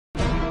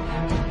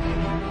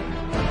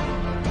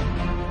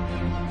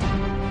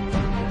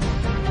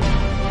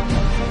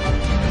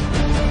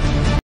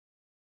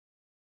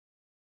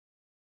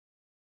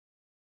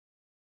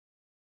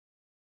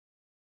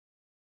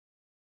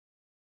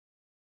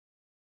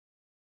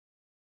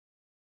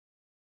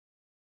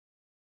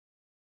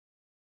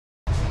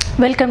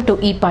Welcome to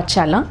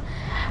ePathshala.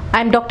 I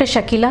am Dr.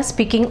 Shakila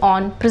speaking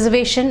on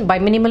preservation by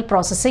minimal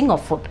processing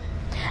of food.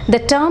 The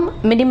term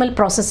minimal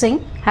processing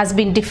has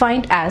been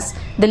defined as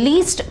the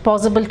least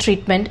possible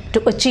treatment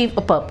to achieve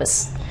a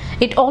purpose.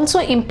 It also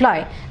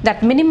implies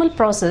that minimal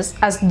process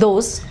as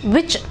those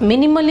which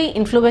minimally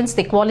influence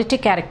the quality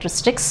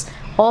characteristics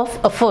of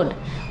a food,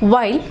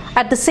 while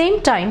at the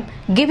same time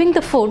giving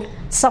the food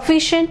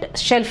sufficient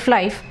shelf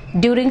life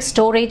during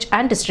storage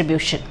and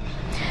distribution.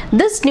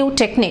 This new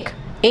technique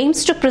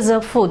aims to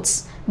preserve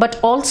foods but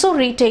also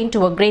retain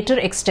to a greater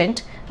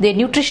extent their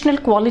nutritional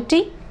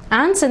quality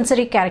and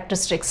sensory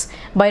characteristics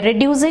by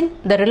reducing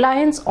the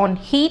reliance on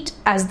heat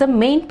as the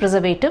main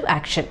preservative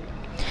action.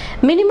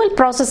 Minimal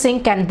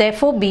processing can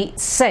therefore be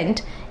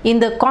said in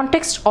the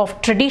context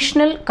of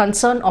traditional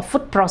concern of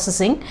food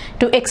processing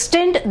to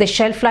extend the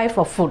shelf life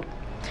of food.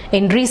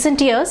 In recent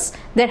years,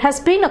 there has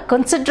been a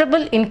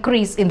considerable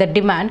increase in the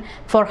demand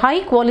for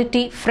high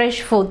quality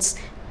fresh foods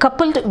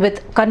coupled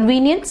with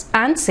convenience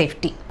and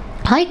safety.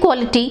 High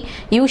quality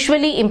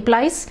usually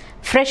implies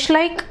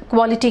fresh-like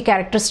quality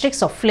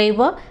characteristics of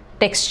flavor,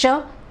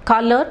 texture,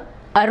 color,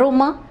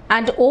 aroma,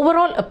 and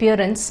overall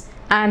appearance,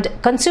 and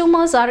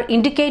consumers are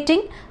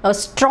indicating a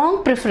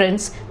strong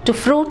preference to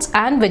fruits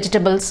and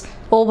vegetables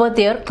over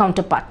their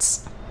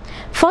counterparts.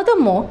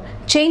 Furthermore,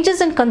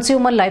 changes in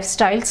consumer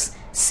lifestyles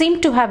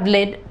seem to have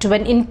led to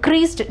an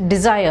increased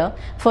desire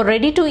for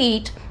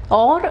ready-to-eat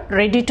or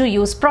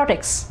ready-to-use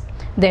products.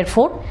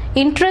 Therefore,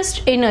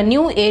 interest in a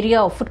new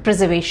area of food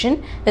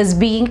preservation is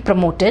being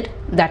promoted,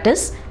 that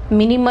is,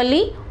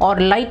 minimally or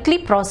lightly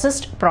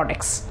processed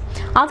products.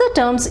 Other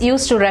terms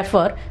used to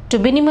refer to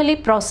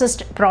minimally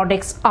processed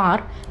products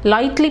are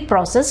lightly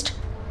processed,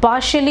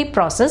 partially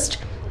processed,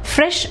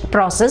 fresh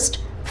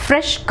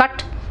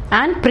cut,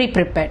 and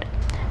pre-prepared.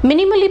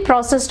 Minimally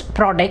processed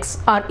products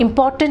are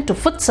important to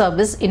food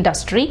service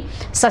industry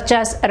such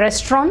as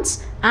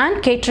restaurants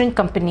and catering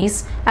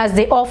companies as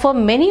they offer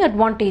many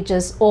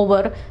advantages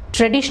over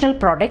traditional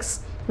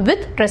products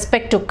with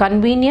respect to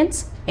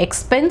convenience,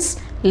 expense,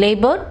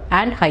 labor,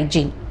 and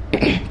hygiene.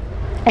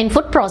 In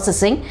food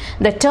processing,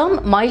 the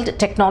term mild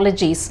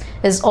technologies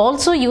is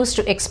also used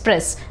to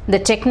express the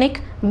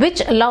technique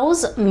which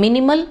allows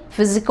minimal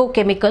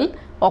physico-chemical,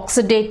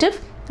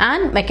 oxidative,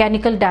 and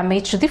mechanical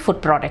damage to the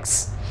food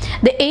products.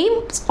 The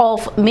aims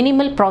of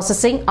minimal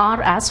processing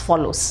are as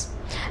follows: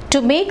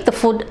 to make the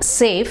food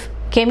safe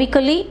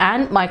chemically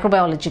and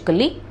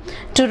microbiologically,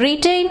 to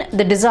retain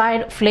the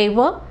desired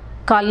flavor,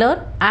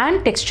 color,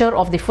 and texture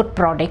of the food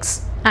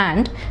products,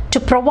 and to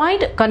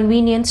provide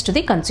convenience to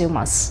the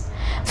consumers.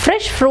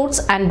 Fresh fruits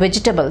and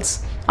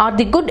vegetables are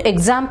the good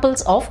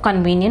examples of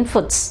convenient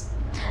foods.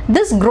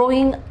 This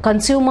growing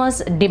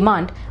consumers'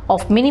 demand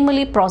of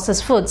minimally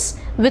processed foods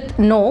with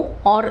no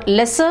or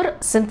lesser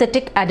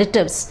synthetic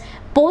additives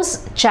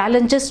pose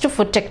challenges to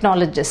food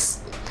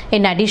technologists.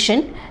 In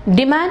addition,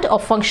 demand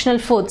of functional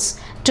foods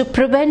to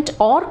prevent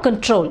or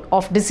control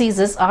of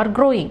diseases are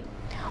growing.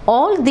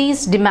 All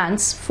these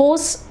demands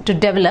force to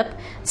develop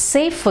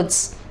safe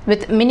foods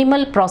with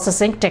minimal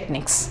processing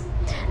techniques.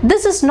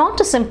 This is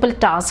not a simple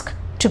task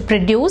to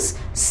produce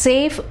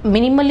safe,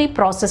 minimally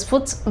processed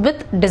foods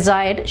with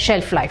desired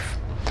shelf life.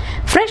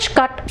 Fresh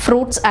cut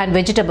fruits and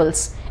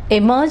vegetables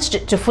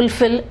emerged to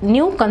fulfill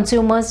new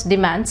consumers'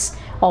 demands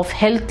of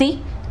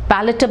healthy,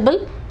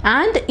 palatable,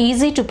 and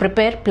easy to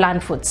prepare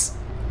plant foods.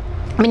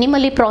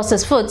 Minimally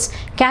processed foods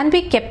can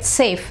be kept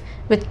safe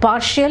with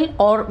partial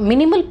or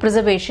minimal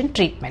preservation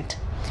treatment.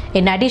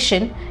 In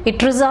addition,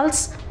 it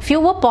results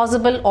fewer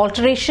possible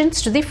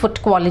alterations to the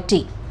food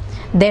quality.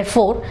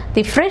 Therefore,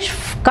 the fresh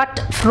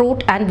cut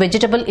fruit and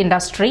vegetable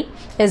industry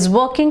is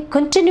working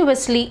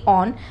continuously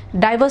on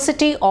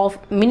diversity of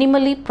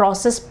minimally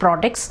processed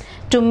products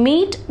to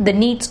meet the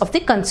needs of the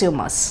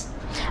consumers.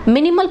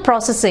 Minimal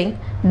processing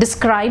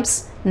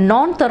describes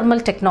non-thermal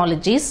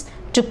technologies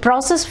to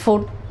process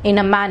food in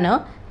a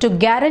manner to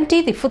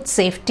guarantee the food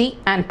safety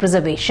and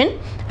preservation,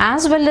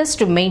 as well as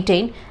to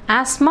maintain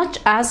as much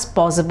as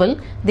possible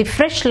the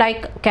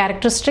fresh-like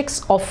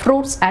characteristics of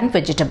fruits and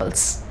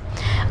vegetables.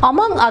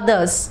 Among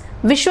others,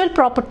 visual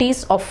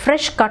properties of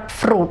fresh cut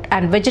fruit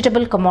and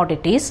vegetable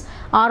commodities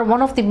are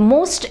one of the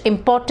most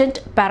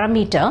important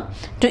parameters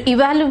to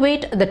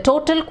evaluate the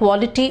total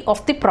quality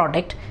of the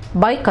product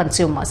by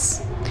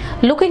consumers.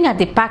 Looking at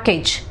the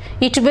package,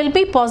 it will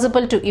be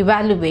possible to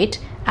evaluate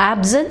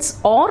absence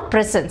or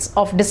presence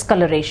of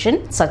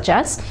discoloration such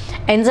as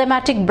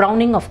enzymatic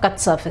browning of cut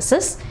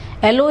surfaces,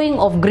 yellowing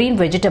of green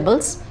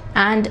vegetables,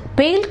 and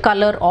pale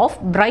color of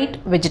bright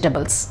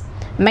vegetables.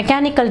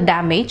 Mechanical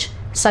damage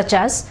such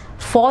as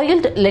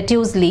foiled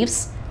lettuce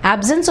leaves,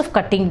 absence of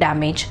cutting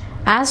damage,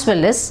 as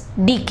well as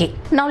decay.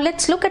 Now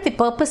let's look at the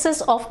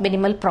purposes of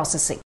minimal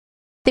processing.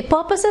 The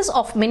purposes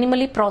of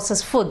minimally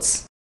processed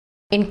foods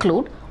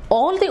include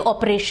all the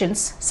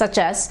operations such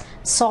as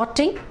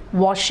sorting,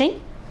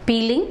 washing,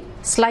 peeling,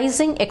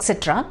 slicing,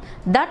 etc.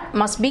 that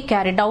must be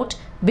carried out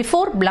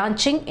before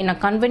blanching in a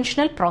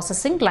conventional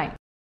processing line.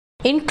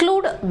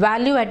 Include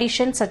value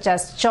addition such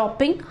as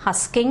chopping,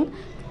 husking,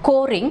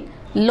 coring,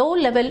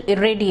 low-level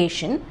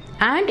irradiation,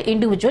 and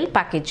individual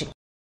packaging.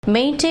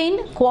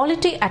 Maintain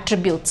quality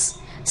attributes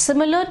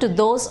similar to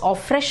those of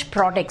fresh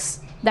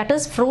products, that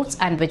is fruits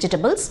and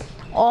vegetables,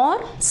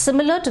 or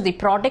similar to the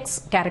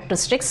product's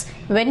characteristics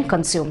when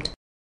consumed.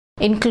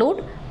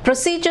 Include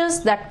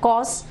procedures that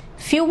cause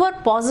fewer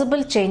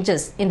possible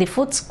changes in the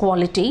food's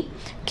quality,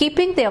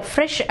 keeping their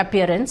fresh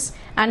appearance,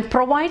 and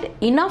provide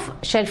enough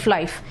shelf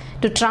life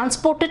to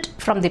transport it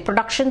from the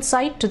production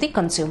site to the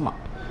consumer.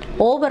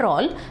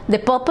 Overall, the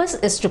purpose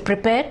is to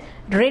prepare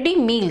ready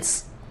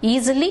meals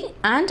easily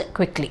and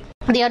quickly.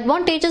 The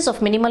advantages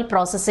of minimal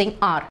processing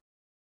are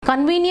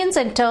convenience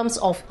in terms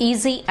of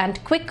easy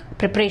and quick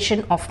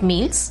preparation of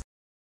meals,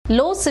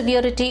 low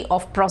severity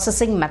of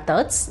processing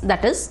methods,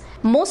 that is,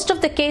 most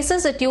of the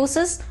cases it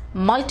uses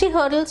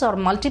multi-hurdles or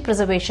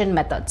multi-preservation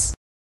methods.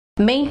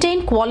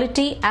 Maintain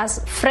quality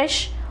as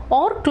fresh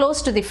or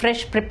close to the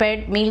fresh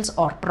prepared meals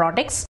or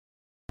products.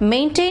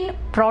 Maintain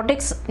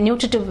products'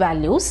 nutritive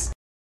values,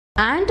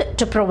 and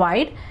to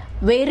provide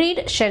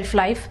varied shelf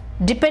life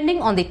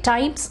depending on the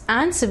types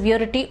and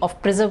severity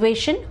of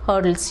preservation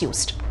hurdles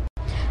used.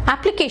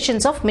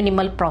 Applications of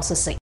minimal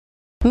processing.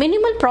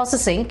 Minimal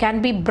processing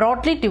can be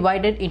broadly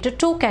divided into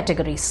two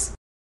categories.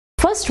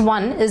 First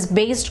one is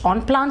based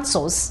on plant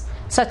source,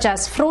 such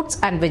as fruits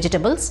and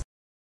vegetables,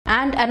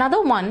 and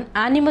another one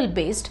animal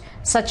based,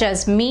 such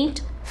as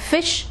meat,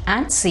 fish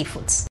and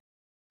seafoods.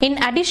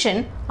 In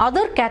addition,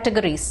 other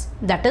categories,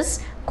 that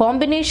is,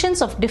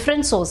 combinations of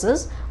different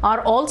sources,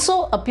 are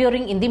also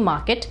appearing in the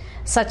market,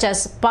 such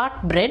as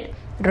part bread,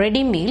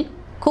 ready meal,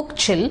 cook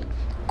chill,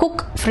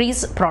 cook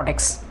freeze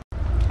products.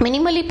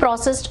 Minimally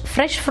processed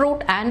fresh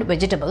fruit and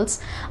vegetables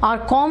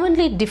are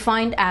commonly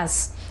defined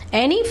as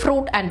any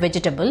fruit and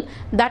vegetable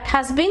that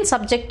has been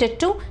subjected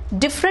to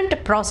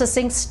different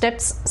processing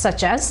steps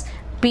such as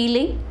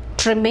peeling,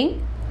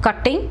 trimming,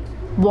 cutting,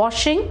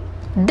 washing,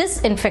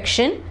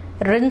 disinfection,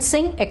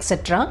 rinsing,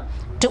 etc.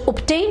 to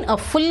obtain a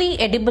fully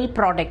edible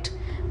product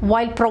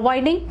while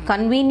providing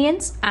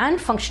convenience and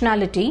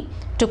functionality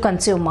to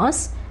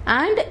consumers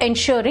and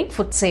ensuring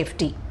food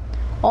safety.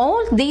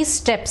 All these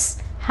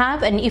steps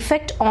have an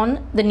effect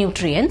on the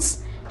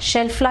nutrients,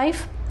 shelf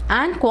life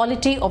and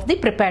quality of the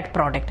prepared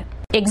product.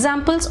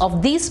 Examples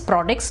of these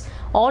products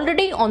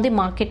already on the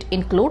market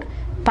include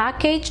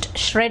packaged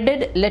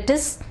shredded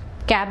lettuce,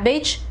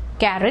 cabbage,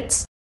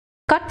 carrots,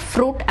 cut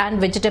fruit and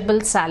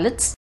vegetable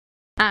salads,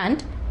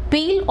 and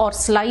peel or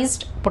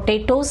sliced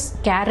potatoes,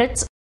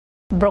 carrots,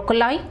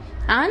 broccoli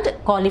and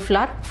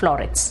cauliflower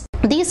florets.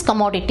 These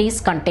commodities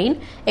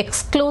contain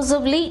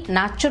exclusively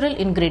natural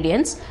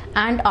ingredients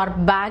and are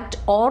bagged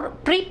or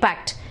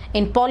pre-packed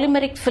in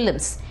polymeric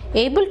films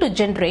able to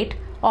generate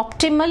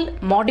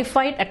optimal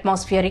modified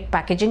atmospheric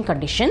packaging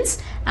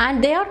conditions,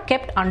 and they are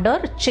kept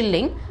under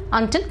chilling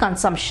until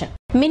consumption.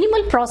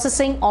 Minimal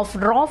processing of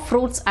raw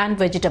fruits and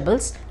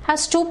vegetables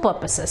has two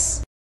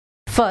purposes.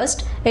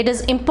 First, it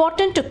is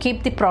important to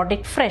keep the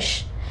product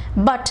fresh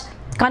but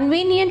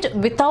convenient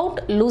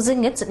without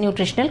losing its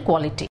nutritional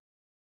quality.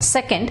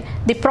 Second,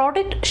 the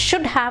product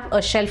should have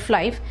a shelf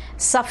life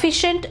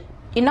sufficient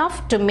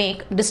enough to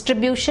make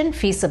distribution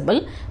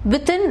feasible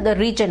within the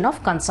region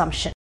of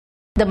consumption.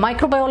 The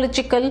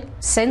microbiological,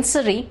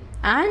 sensory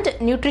and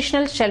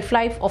nutritional shelf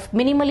life of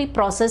minimally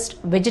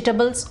processed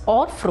vegetables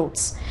or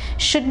fruits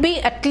should be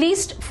at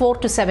least 4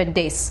 to 7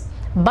 days,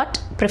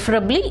 but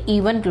preferably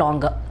even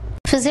longer.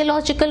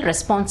 Physiological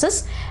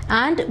responses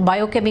and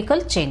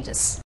biochemical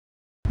changes.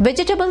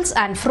 Vegetables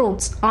and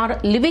fruits are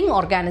living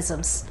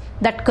organisms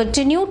that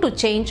continue to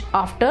change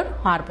after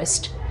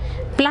harvest.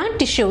 Plant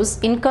tissues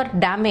incur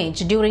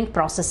damage during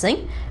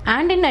processing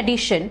and in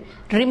addition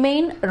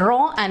remain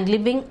raw and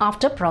living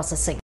after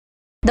processing.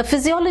 The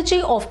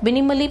physiology of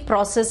minimally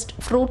processed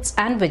fruits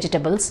and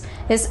vegetables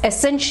is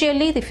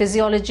essentially the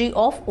physiology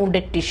of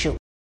wounded tissue.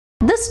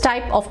 This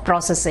type of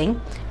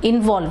processing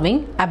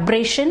involving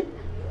abrasion,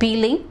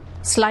 peeling,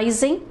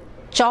 slicing,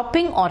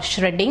 chopping or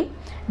shredding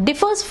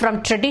differs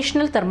from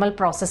traditional thermal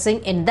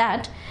processing in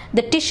that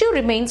the tissue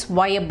remains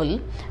viable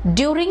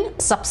during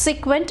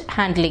subsequent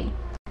handling.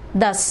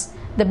 Thus,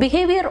 the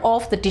behavior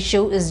of the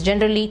tissue is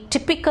generally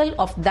typical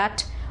of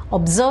that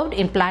observed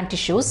in plant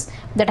tissues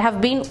that have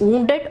been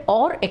wounded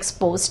or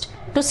exposed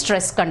to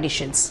stress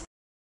conditions.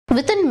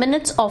 Within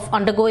minutes of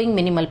undergoing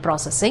minimal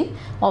processing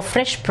of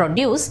fresh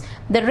produce,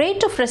 the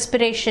rate of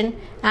respiration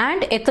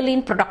and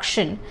ethylene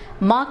production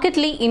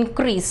markedly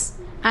increase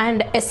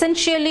and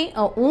essentially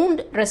a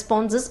wound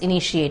response is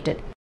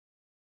initiated.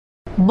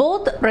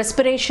 Both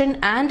respiration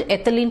and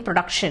ethylene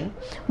production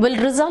will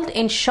result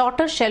in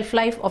shorter shelf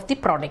life of the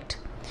product.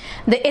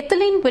 The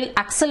ethylene will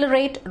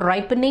accelerate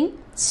ripening,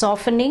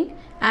 softening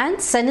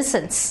and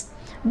senescence,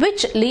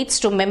 which leads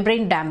to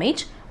membrane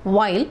damage,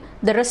 while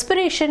the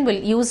respiration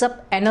will use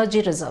up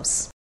energy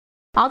reserves.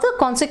 Other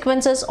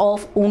consequences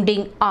of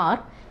wounding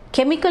are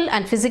chemical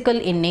and physical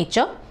in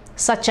nature,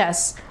 such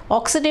as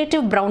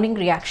oxidative browning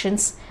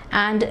reactions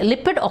and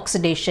lipid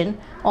oxidation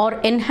or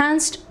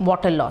enhanced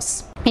water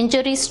loss.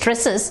 Injury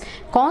stresses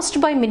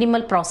caused by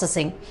minimal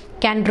processing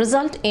can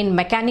result in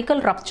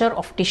mechanical rupture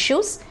of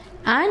tissues,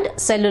 and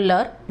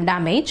cellular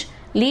damage,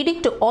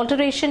 leading to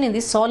alteration in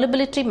the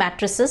solubility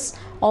matrices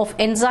of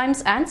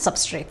enzymes and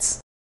substrates.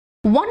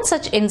 One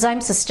such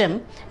enzyme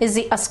system is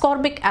the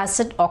ascorbic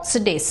acid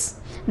oxidase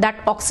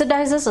that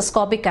oxidizes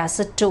ascorbic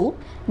acid to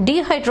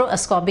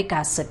dehydroascorbic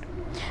acid,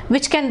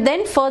 which can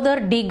then further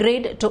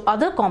degrade to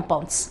other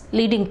compounds,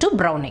 leading to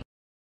browning.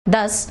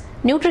 Thus,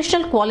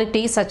 nutritional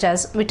quality such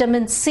as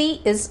vitamin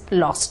C is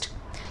lost.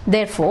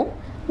 Therefore,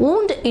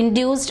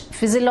 wound-induced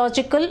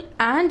physiological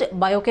and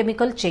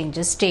biochemical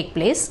changes take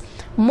place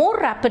more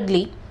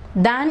rapidly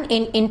than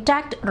in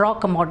intact raw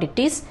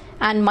commodities,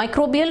 and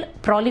microbial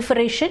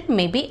proliferation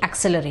may be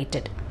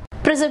accelerated.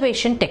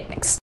 Preservation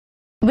techniques.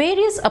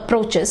 Various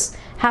approaches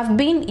have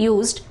been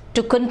used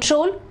to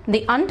control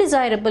the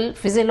undesirable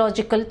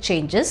physiological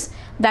changes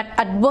that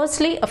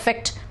adversely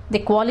affect the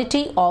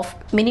quality of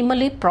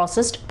minimally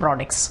processed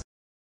products.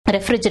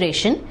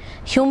 Refrigeration,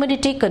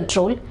 humidity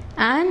control,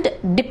 and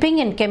dipping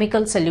in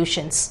chemical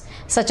solutions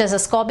such as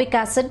ascorbic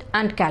acid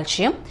and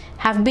calcium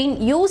have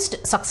been used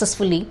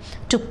successfully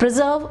to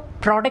preserve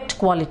product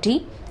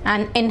quality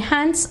and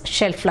enhance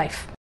shelf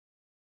life.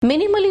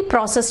 Minimally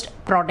processed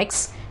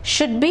products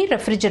should be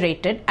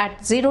refrigerated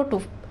at 0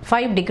 to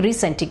 5 degrees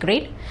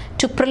centigrade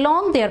to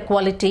prolong their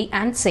quality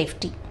and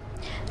safety.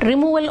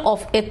 Removal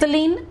of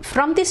ethylene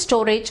from the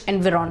storage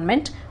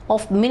environment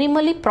of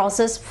minimally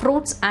processed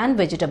fruits and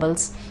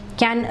vegetables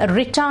can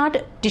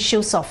retard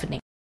tissue softening.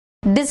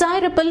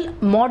 Desirable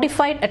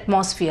modified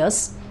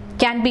atmospheres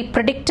can be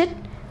predicted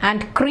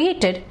and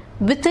created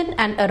within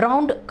and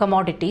around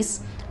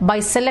commodities by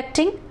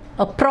selecting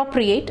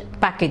appropriate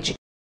packaging.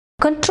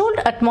 Controlled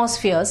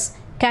atmospheres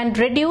can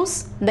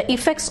reduce the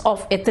effects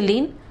of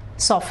ethylene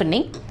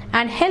softening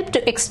and help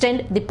to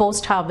extend the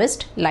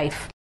post-harvest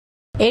life.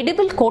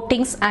 Edible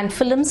coatings and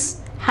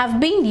films have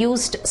been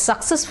used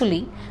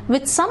successfully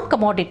with some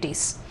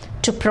commodities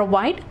to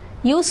provide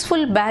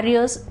useful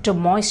barriers to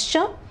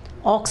moisture,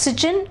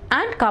 oxygen,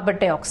 and carbon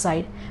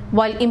dioxide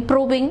while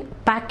improving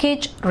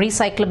package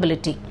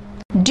recyclability.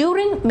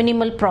 During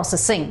minimal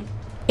processing,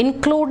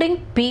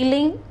 including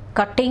peeling,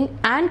 cutting,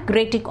 and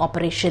grating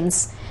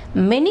operations,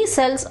 many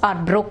cells are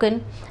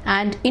broken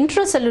and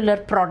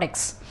intracellular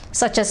products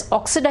such as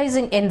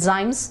oxidizing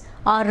enzymes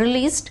are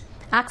released,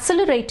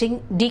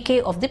 accelerating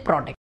decay of the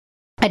product.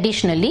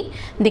 Additionally,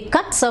 the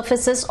cut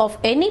surfaces of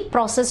any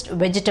processed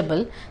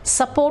vegetable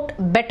support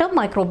better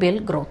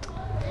microbial growth.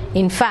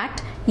 In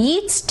fact,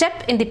 each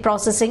step in the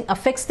processing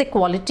affects the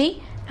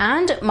quality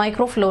and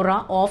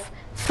microflora of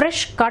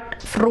fresh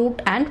cut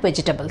fruit and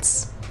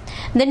vegetables.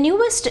 The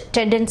newest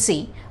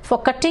tendency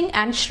for cutting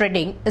and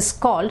shredding is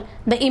called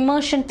the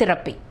immersion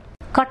therapy.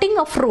 Cutting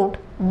a fruit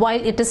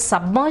while it is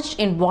submerged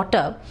in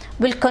water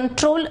will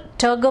control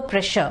turgor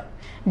pressure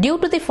due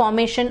to the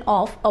formation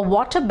of a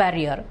water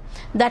barrier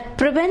that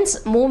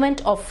prevents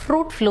movement of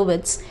fruit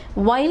fluids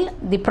while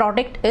the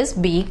product is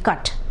being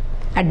cut.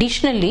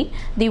 Additionally,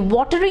 the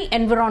watery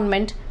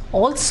environment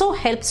also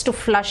helps to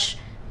flush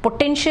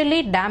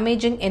potentially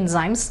damaging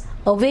enzymes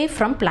away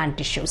from plant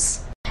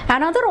tissues.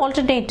 Another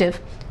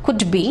alternative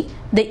could be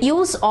the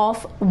use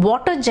of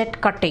water jet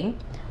cutting,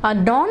 a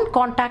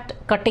non-contact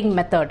cutting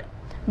method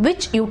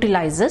which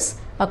utilizes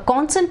a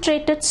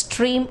concentrated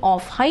stream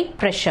of high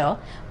pressure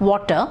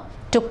water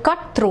to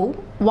cut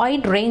through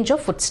wide range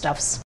of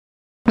foodstuffs.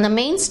 The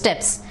main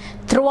steps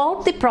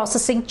throughout the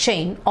processing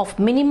chain of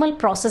minimal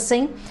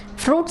processing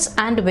fruits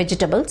and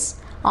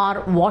vegetables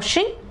are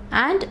washing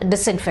and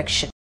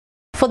disinfection.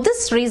 For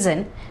this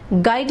reason,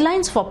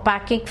 guidelines for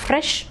packing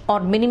fresh or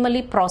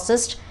minimally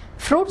processed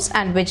fruits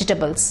and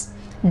vegetables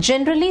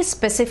generally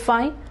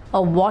specify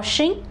a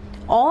washing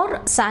or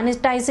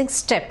sanitizing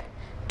step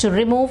to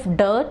remove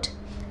dirt,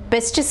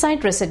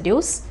 pesticide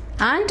residues,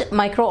 and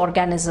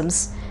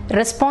microorganisms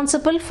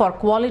responsible for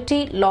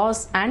quality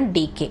loss and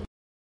decay.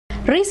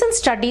 Recent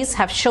studies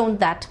have shown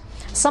that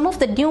some of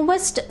the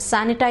newest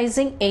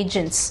sanitizing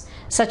agents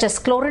such as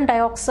chlorine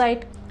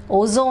dioxide,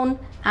 ozone,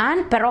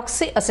 and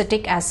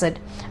peroxyacetic acid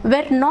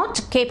were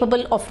not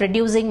capable of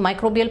reducing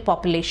microbial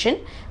population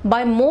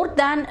by more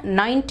than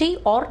 90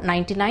 or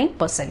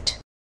 99%.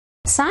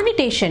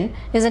 Sanitation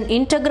is an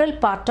integral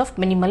part of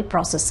minimal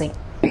processing.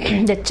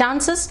 The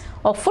chances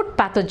of food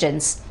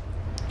pathogens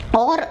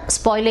or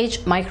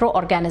spoilage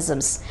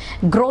microorganisms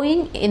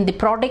growing in the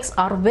products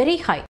are very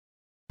high.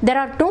 There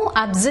are no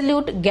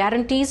absolute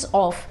guarantees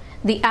of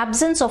the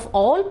absence of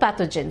all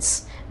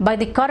pathogens by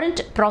the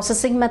current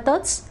processing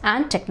methods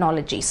and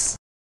technologies.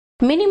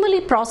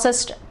 Minimally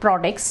processed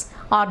products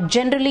are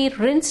generally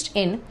rinsed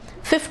in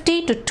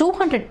 50 to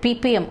 200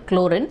 ppm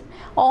chlorine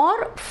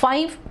or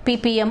 5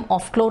 ppm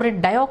of chlorine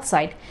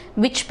dioxide,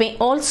 which may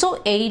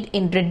also aid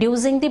in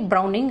reducing the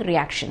browning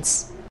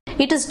reactions.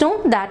 It is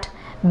known that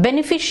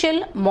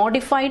beneficial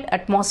modified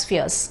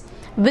atmospheres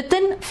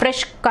within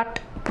fresh cut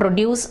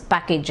produce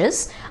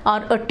packages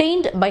are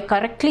attained by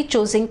correctly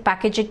choosing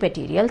packaging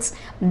materials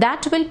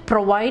that will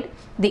provide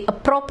the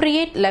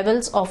appropriate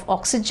levels of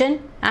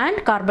oxygen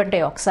and carbon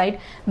dioxide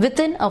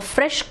within a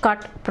fresh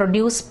cut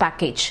produce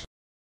package.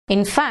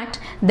 In fact,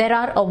 there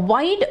are a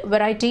wide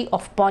variety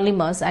of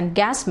polymers and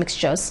gas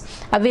mixtures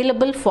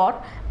available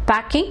for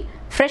packing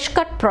fresh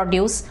cut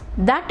produce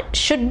that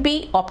should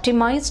be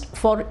optimized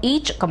for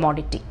each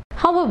commodity.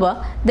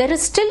 However, there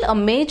is still a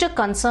major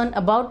concern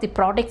about the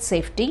product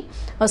safety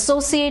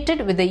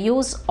associated with the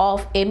use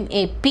of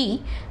MAP,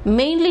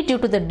 mainly due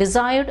to the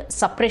desired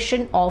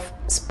suppression of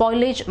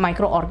spoilage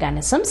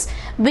microorganisms,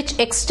 which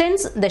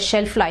extends the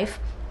shelf life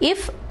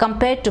if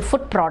compared to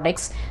food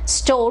products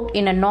stored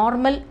in a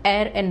normal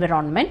air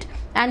environment,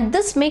 and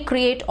this may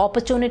create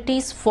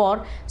opportunities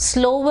for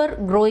slower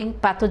growing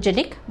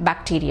pathogenic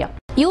bacteria.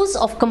 Use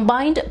of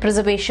combined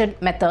preservation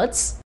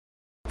methods,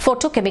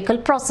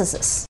 photochemical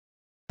processes.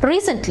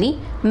 Recently,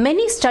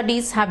 many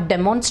studies have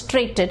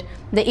demonstrated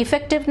the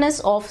effectiveness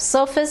of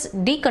surface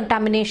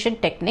decontamination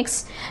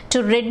techniques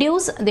to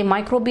reduce the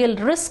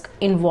microbial risk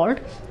involved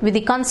with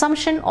the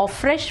consumption of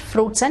fresh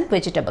fruits and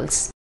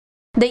vegetables.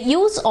 The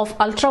use of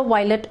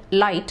ultraviolet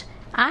light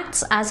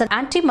acts as an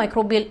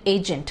antimicrobial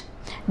agent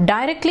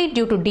directly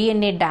due to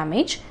DNA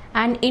damage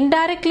and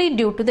indirectly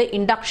due to the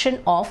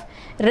induction of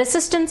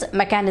resistance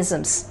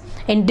mechanisms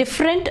in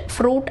different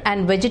fruit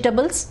and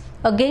vegetables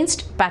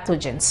against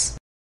pathogens.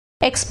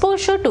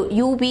 Exposure to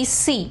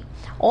UVC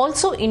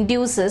also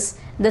induces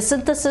the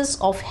synthesis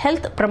of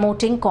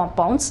health-promoting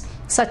compounds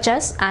such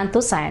as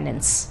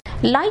anthocyanins.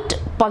 Light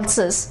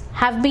pulses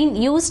have been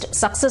used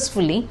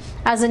successfully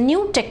as a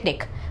new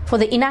technique for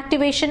the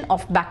inactivation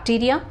of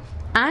bacteria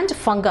and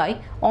fungi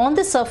on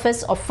the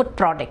surface of food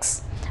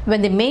products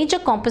when the major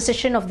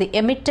composition of the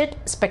emitted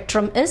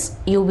spectrum is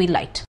UV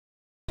light.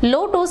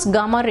 Low-dose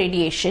gamma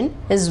radiation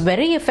is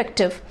very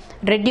effective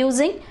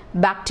reducing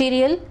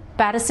bacterial,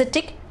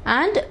 parasitic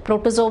and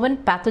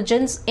protozoan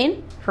pathogens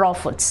in raw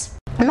foods.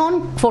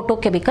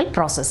 Non-photochemical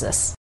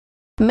processes.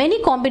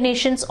 Many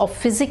combinations of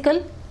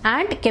physical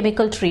and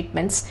chemical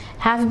treatments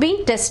have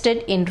been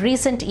tested in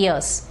recent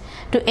years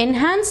to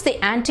enhance the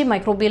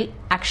antimicrobial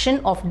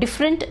action of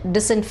different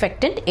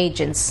disinfectant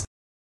agents.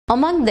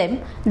 Among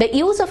them, the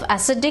use of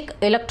acidic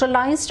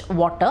electrolyzed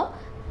water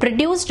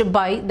produced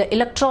by the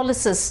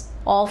electrolysis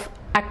of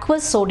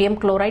aqueous sodium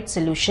chloride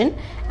solution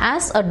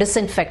as a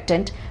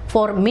disinfectant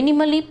for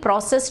minimally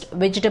processed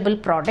vegetable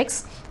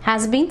products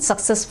has been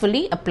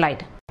successfully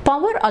applied.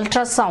 Power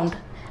ultrasound,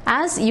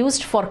 as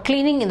used for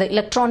cleaning in the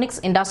electronics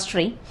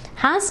industry,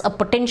 has a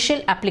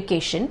potential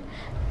application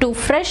to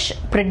fresh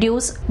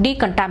produce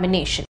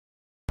decontamination.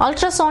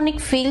 Ultrasonic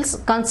fields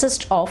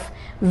consist of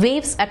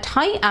waves at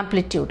high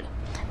amplitude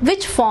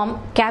which form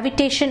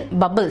cavitation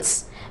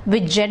bubbles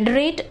which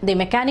generate the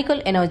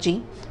mechanical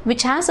energy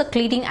which has a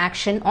cleaning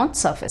action on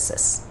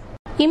surfaces.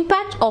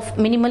 Impact of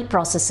minimal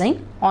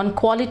processing on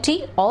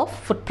quality of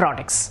food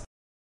products.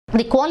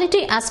 The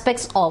quality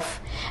aspects of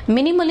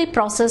minimally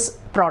processed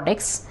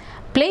products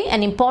play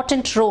an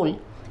important role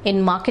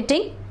in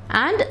marketing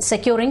and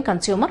securing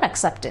consumer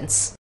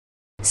acceptance.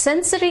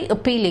 Sensory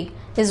appealing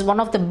is one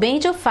of the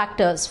major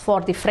factors for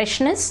the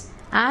freshness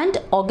and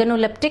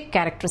organoleptic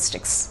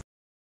characteristics.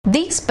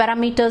 These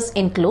parameters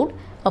include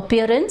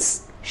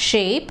appearance,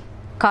 shape,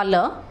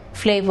 color,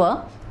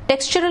 flavor,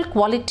 textural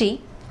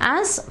quality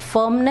as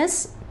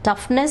firmness,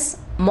 toughness,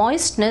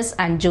 moistness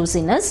and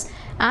juiciness,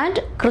 and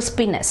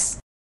crispiness.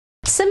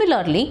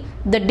 Similarly,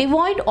 the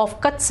devoid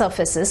of cut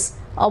surfaces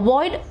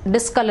avoid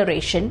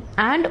discoloration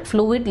and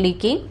fluid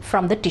leaking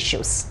from the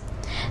tissues.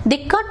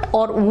 The cut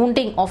or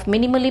wounding of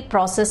minimally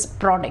processed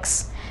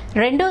products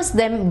renders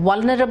them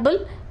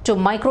vulnerable to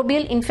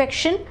microbial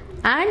infection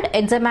and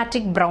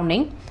enzymatic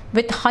browning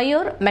with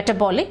higher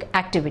metabolic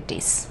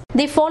activities.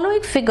 The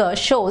following figure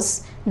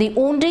shows the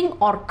wounding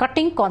or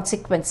cutting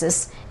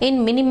consequences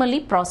in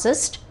minimally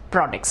processed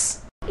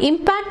products.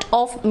 Impact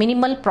of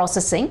minimal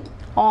processing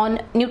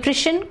on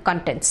nutrition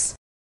contents.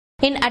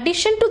 In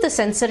addition to the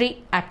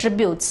sensory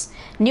attributes,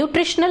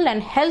 nutritional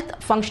and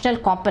health functional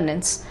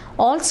components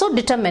also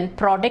determine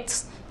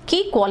products'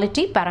 key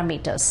quality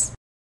parameters.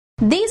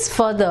 These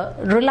further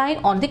rely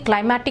on the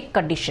climatic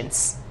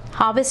conditions,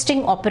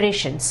 harvesting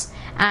operations,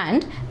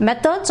 and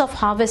methods of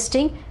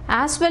harvesting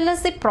as well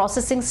as the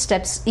processing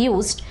steps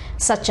used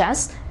such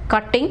as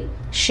cutting,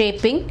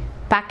 shaping,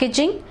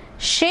 packaging,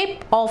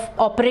 shape of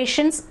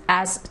operations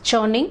as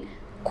churning,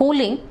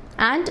 cooling,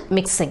 and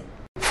mixing.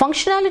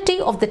 Functionality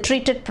of the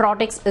treated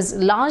products is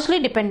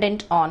largely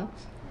dependent on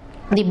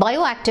the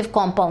bioactive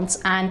compounds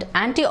and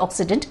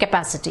antioxidant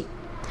capacity.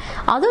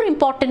 Other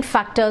important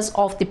factors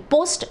of the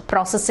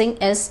post-processing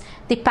is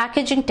the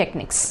packaging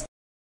techniques.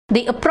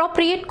 The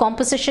appropriate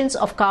compositions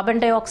of carbon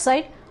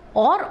dioxide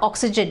or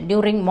oxygen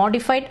during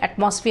modified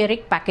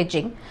atmospheric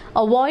packaging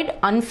avoid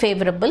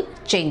unfavorable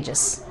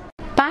changes.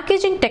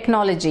 Packaging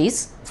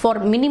technologies for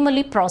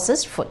minimally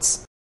processed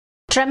foods.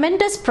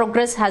 Tremendous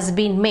progress has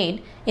been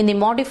made in the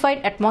modified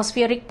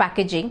atmospheric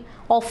packaging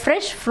of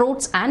fresh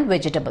fruits and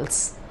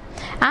vegetables.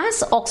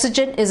 As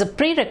oxygen is a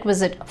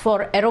prerequisite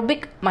for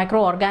aerobic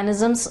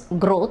microorganisms'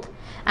 growth,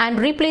 and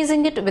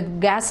replacing it with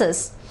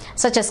gases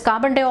such as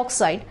carbon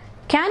dioxide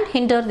can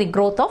hinder the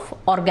growth of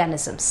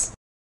organisms.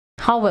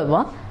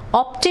 However,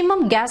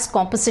 optimum gas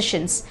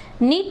compositions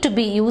need to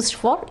be used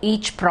for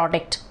each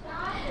product.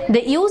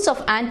 The use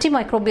of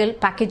antimicrobial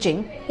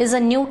packaging is a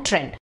new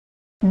trend.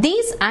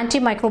 These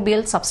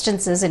antimicrobial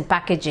substances in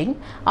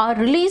packaging are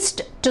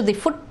released to the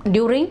food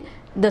during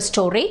the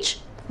storage,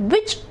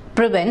 which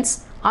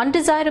prevents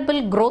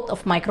undesirable growth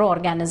of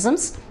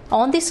microorganisms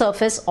on the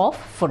surface of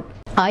food.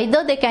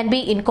 Either they can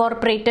be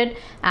incorporated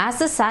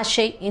as a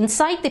sachet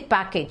inside the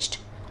packaged,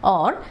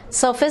 or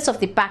surface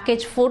of the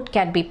packaged food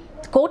can be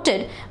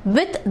coated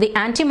with the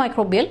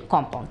antimicrobial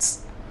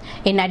compounds.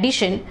 In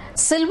addition,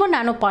 silver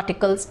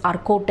nanoparticles are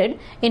coated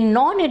in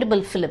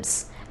non-edible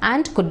films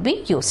and could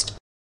be used.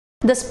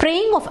 The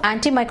spraying of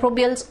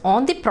antimicrobials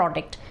on the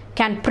product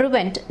can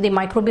prevent the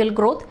microbial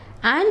growth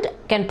and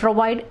can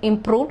provide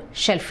improved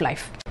shelf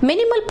life.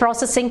 Minimal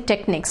processing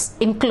techniques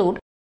include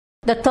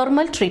the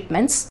thermal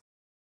treatments,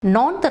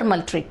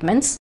 non-thermal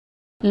treatments,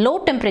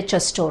 low temperature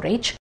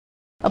storage,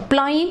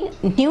 applying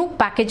new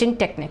packaging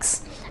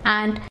techniques,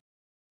 and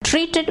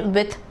treated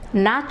with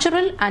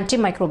natural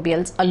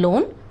antimicrobials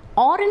alone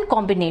or in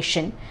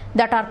combination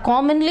that are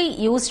commonly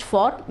used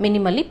for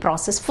minimally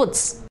processed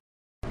foods.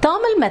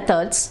 Thermal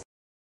methods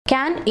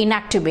can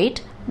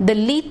inactivate the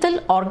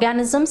lethal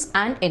organisms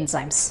and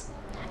enzymes.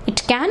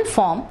 It can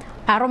form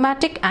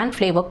aromatic and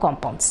flavor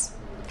compounds.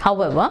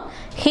 However,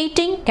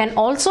 heating can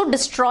also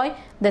destroy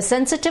the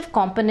sensitive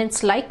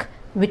components like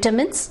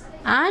vitamins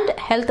and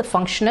health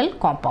functional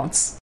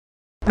compounds.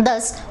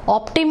 Thus,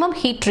 optimum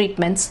heat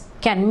treatments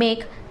can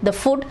make the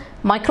food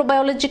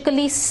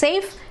microbiologically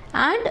safe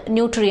and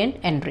nutrient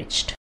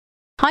enriched.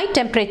 High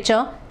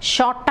temperature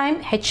short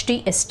time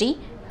HTST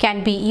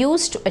can be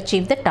used to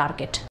achieve the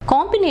target.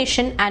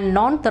 Combination and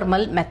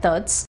non-thermal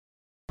methods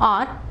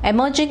are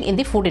emerging in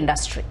the food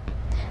industry.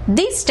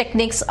 These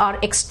techniques are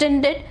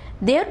extended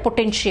their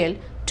potential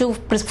to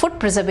food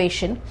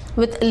preservation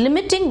with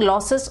limiting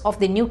losses of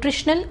the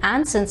nutritional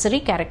and sensory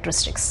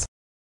characteristics.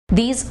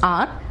 These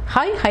are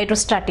high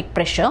hydrostatic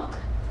pressure,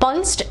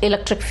 pulsed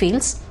electric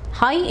fields,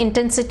 high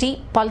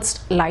intensity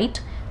pulsed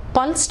light,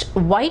 pulsed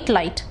white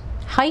light,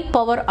 high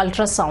power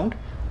ultrasound,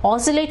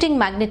 oscillating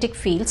magnetic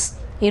fields,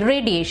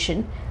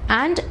 irradiation,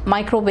 and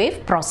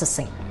microwave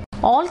processing.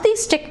 All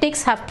these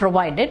techniques have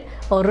provided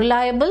a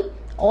reliable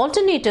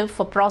alternative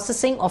for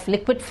processing of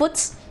liquid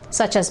foods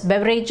such as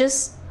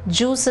beverages,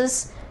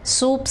 juices,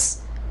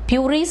 soups,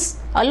 purees,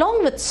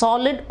 along with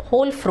solid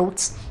whole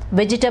fruits,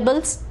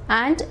 vegetables,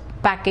 and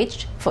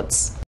packaged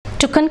foods.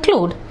 To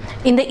conclude,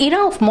 in the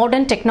era of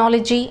modern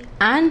technology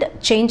and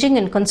changing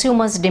in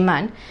consumers'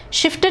 demand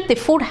shifted the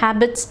food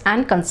habits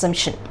and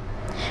consumption.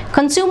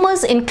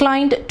 Consumers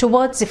inclined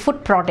towards the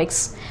food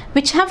products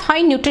which have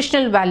high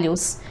nutritional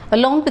values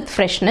along with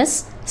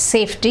freshness,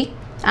 safety,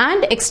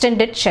 and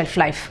extended shelf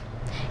life.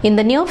 In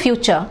the near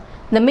future,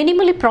 the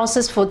minimally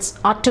processed foods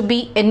are to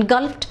be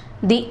engulfed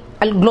the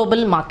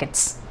global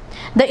markets.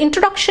 The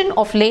introduction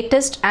of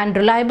latest and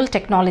reliable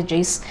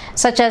technologies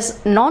such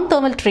as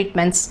non-thermal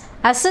treatments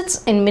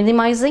assists in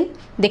minimizing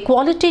the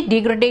quality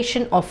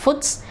degradation of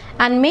foods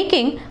and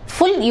making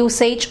full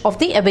usage of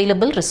the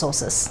available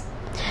resources.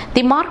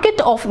 The market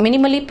of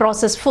minimally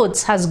processed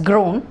foods has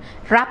grown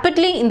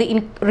rapidly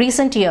in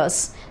recent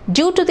years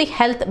due to the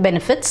health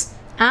benefits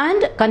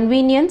and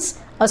convenience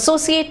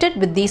associated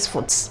with these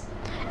foods.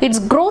 Its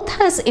growth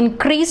has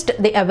increased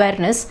the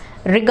awareness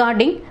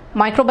regarding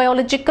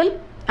microbiological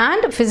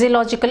and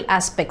physiological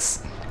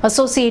aspects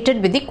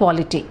associated with the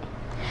quality.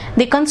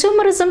 The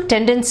consumerism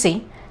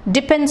tendency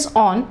depends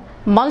on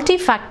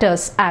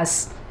multi-factors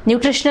as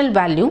nutritional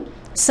value,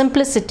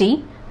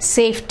 simplicity,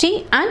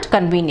 safety, and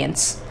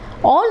convenience.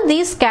 All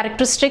these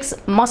characteristics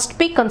must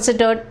be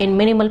considered in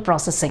minimal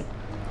processing.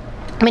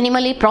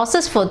 Minimally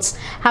processed foods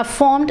have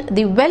formed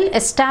the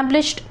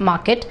well-established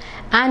market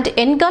and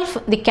engulf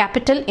the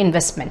capital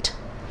investment.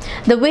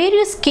 The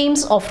various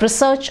schemes of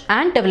research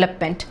and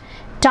development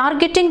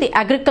targeting the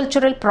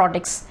agricultural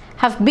products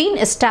have been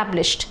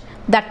established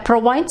that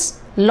provides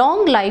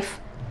long life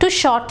to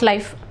short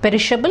life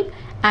perishable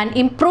and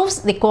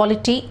improves the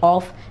quality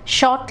of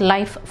short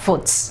life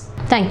foods.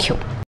 Thank you.